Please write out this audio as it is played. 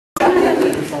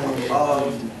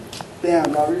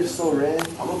Damn, God, you're so red.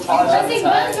 I'm gonna pause. Wait,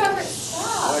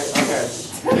 okay.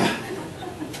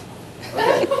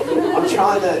 Okay. I'm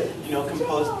trying to,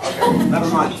 compose. Okay, never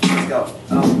mind. Let's go.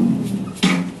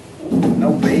 No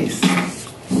bass.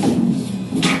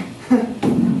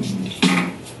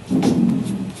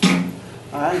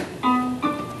 Alright.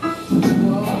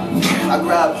 I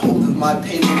grab hold of my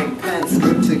paper and pen,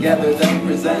 script together, then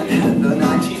present the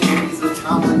 1980s, the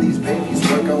time when these babies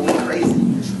were going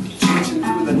crazy. Switching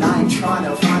through the night, trying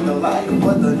to find the light,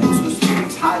 but the news was too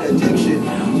tight. Addiction,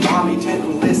 mommy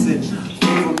didn't listen.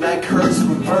 Gave him that curse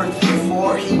from birth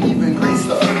before he even graced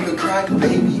the earth. The crack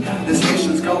baby, this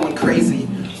nation's going crazy.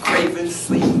 Craving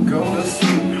sleep, go to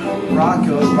sleep.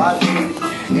 Rocco, by baby,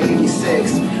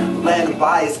 86. Led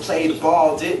bias, played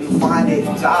ball, didn't find it,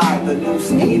 died. The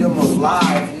noose ate him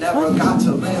alive. Never got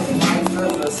to live life for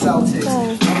the Celtics.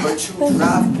 Number 2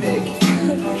 draft pick.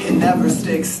 It never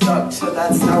sticks, stuck to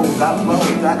that snow, that blow,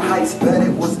 that ice. Bet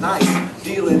it was nice,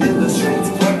 dealing in the streets,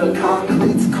 but the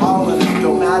concrete's calling.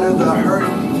 No matter the hurt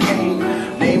and pain,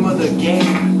 name of the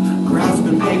game,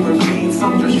 grasping paper beans.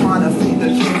 Some just trying to feed the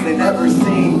kids they never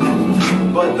seen.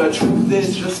 But the truth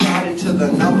is just added to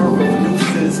the number of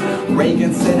nooses.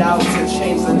 Reagan set out to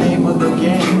change the name of the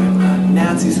game.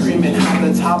 Nancy screaming at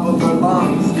the top of her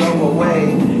lungs, go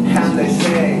away, and they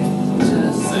say,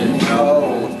 just say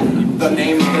no. The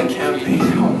name of the campaign.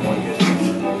 Oh my goodness.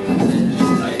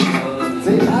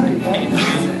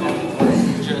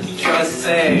 Just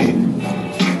say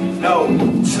no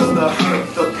to the hurt,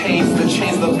 the pains, the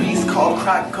chains, the beast called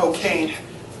crack cocaine.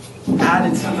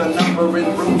 Added to the number in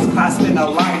rooms, clasped in a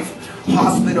life.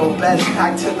 Hospital beds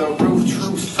packed to the roof,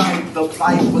 true sight. The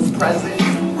plight was present.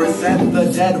 Resent the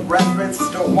dead reference.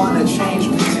 Don't want to change,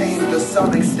 retain to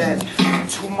some extent.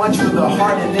 Too much for the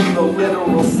heart and in the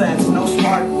literal sense. No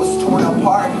spark was torn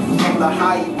apart from the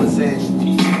high he was in.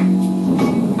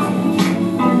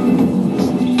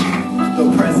 The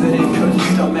president couldn't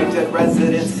stomach that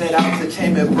residents set out to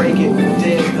tame it, break it, and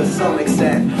did to some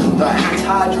extent. The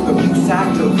Anti-Drug Abuse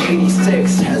Act of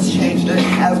 '86 has changed it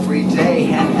every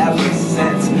day and ever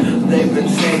since. They've been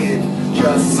saying,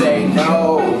 just say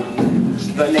no.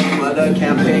 The name of the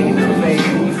campaign of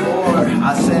 '84.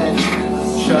 I said,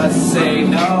 just say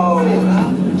no.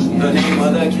 The name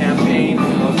of the campaign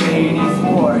of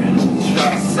 '84.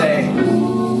 Just say.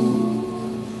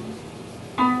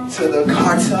 To the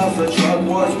cartel, the drug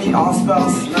wars we all spell.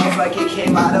 Smells like it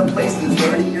came out of places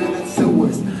dirtier than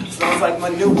sewers. Smells like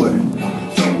manure.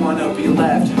 Don't wanna be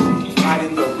left right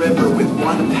in the river with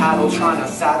one paddle, trying to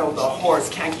saddle the horse.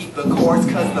 Can't keep the course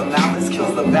cause the malice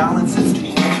kills the balance. It's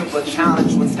too much of a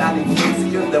challenge when standing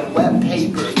flimsier than wet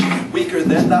paper. Weaker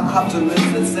than the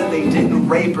optimists that said they didn't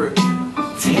rape her.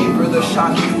 Taper the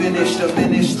shocking finish,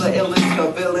 diminish the illest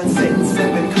of villains. Satan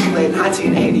sipping Kool-Aid,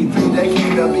 1983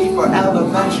 decade to be for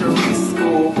elementary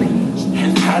school.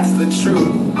 And that's the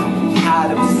truth.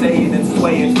 Adam saying and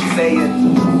swaying,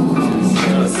 saying,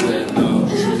 just say no.